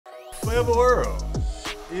Forever World.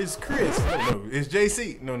 It's Chris. No, it's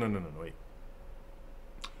JC. No, wait.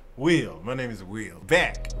 Will. My name is Will.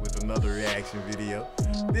 Back with another reaction video.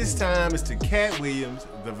 This time it's to Katt Williams,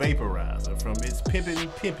 the Vaporizer, from its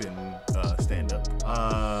Pimpin' stand-up.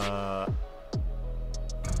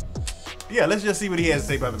 Yeah, let's just see what he has to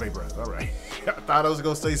say about the Vaporizer. All right. I thought I was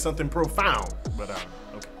gonna say something profound, but okay.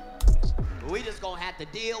 We just gonna have to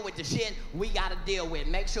deal with the shit we gotta deal with.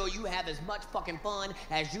 Make sure you have as much fucking fun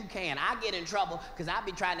as you can. I get in trouble because I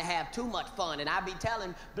be trying to have too much fun, and I be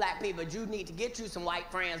telling black people you need to get you some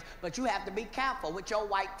white friends, but you have to be careful with your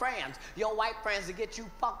white friends. Your white friends will get you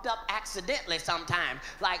fucked up accidentally sometimes.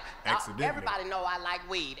 Like, everybody know I like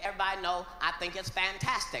weed. Everybody know I think it's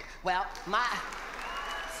fantastic. Well, my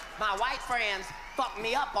white friends fucked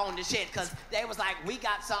me up on the shit because they was like, we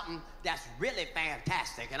got something that's really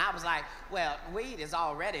fantastic. And I was like, well, weed is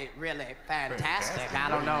already really fantastic. I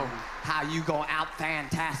don't know how you go out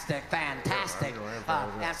fantastic. And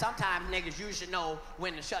sometimes niggas, you should know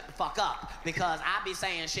when to shut the fuck up, because I be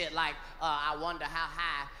saying shit like, I wonder how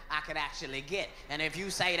high I could actually get. And if you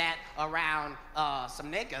say that around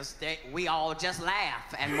some niggas, we all just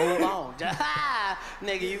laugh and move on.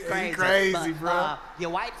 Nigga, you crazy. You crazy, bro. Your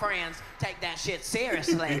white friends take that shit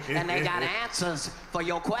seriously, and they got answers for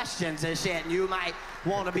your questions and shit, and you might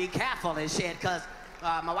want to be careful and shit, because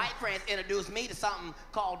my white friends introduced me to something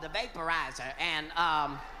called the Vaporizer, and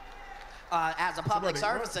as a public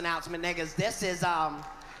service announcement, niggas, this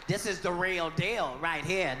is the real deal right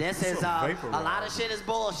here. This is a lot of shit is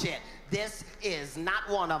bullshit. This is not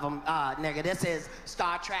one of them, nigga. This is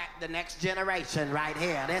Star Trek: The Next Generation right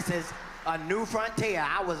here. This is a new frontier.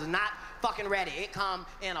 I was not fucking ready. It come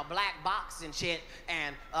in a black box and shit,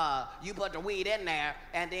 and you put the weed in there,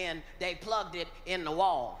 and then they plugged it in the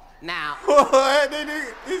wall. Now,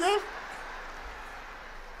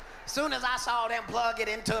 soon as I saw them plug it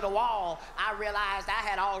into the wall, I realized I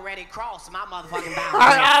had already crossed my motherfucking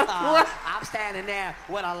boundary. I'm standing there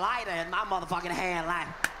with a lighter in my motherfucking hand, like.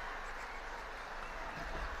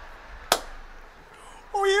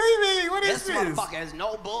 What do you mean? What is this? This motherfucker is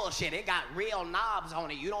no bullshit. It got real knobs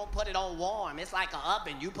on it. You don't put it on warm. It's like an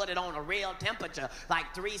oven. You put it on a real temperature,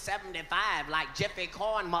 like 375, like Jiffy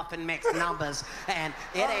corn muffin mix numbers. And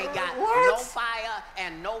it ain't got no fire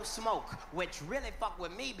and no smoke, which really fuck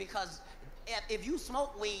with me, because if you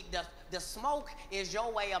smoke weed, the smoke is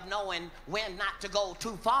your way of knowing when not to go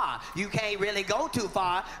too far. You can't really go too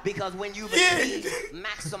far, because when you achieve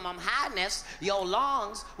maximum highness, your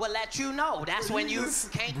lungs will let you know. That's when you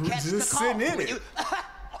can't catch the cold.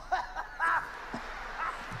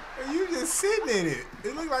 You just sitting in it.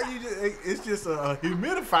 It looks like it's just a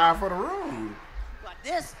humidifier for the room. But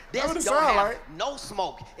this don't have no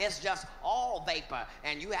smoke. It's just all vapor,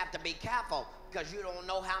 and you have to be careful, because you don't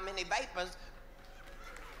know how many vapors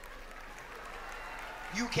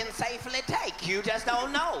you can safely take. You just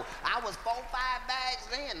don't know. I was 4 or 5 bags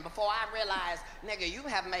in before I realized, nigga, you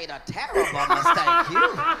have made a terrible mistake.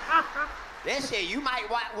 This shit, you might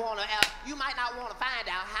not want to find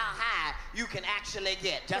out how high you can actually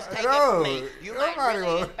get. Just take it from me. You might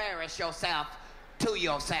really embarrass yourself to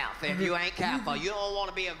yourself if you ain't careful. You don't want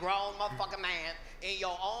to be a grown motherfucking man in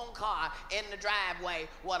your own car in the driveway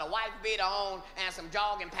with a wife beater on and some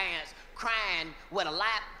jogging pants, crying with a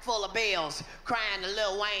lap full of bills, crying the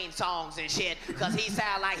Lil Wayne songs and shit, because he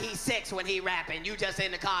sound like he's 6 when he rapping. You just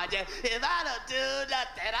in the car, just, if I don't do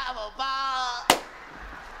nothing, I'm a ball.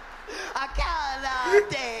 I count all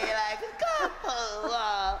day like a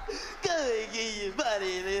couple. Good, give you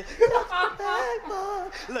money.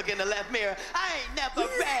 Look in the left mirror. I ain't never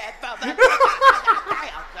read from the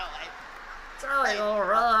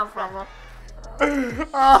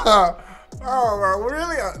Oh,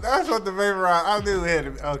 really? That's what the Vaporizer. I knew it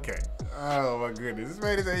had to. Okay. Oh my goodness. This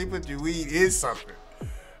man said he put your weed in something.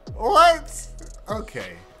 What?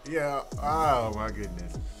 Okay. Yeah. Oh my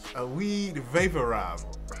goodness. A weed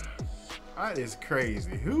vaporizer. That is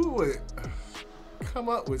crazy. Who would come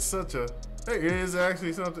up with such a... There is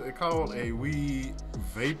actually something called a weed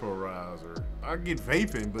vaporizer. I get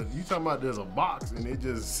vaping, but you talking about there's a box and it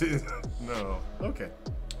just sits... No. Okay.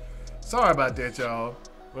 Sorry about that, y'all.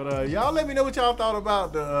 But y'all let me know what y'all thought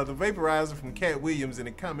about the Vaporizer from Katt Williams in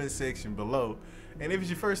the comment section below. And if it's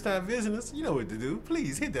your first time visiting us, you know what to do.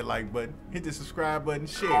 Please hit that like button, hit the subscribe button,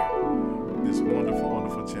 share this wonderful,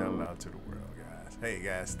 wonderful channel out to the world, guys. Hey,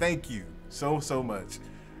 guys, thank you so much.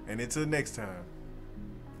 And until next time,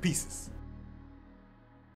 peace.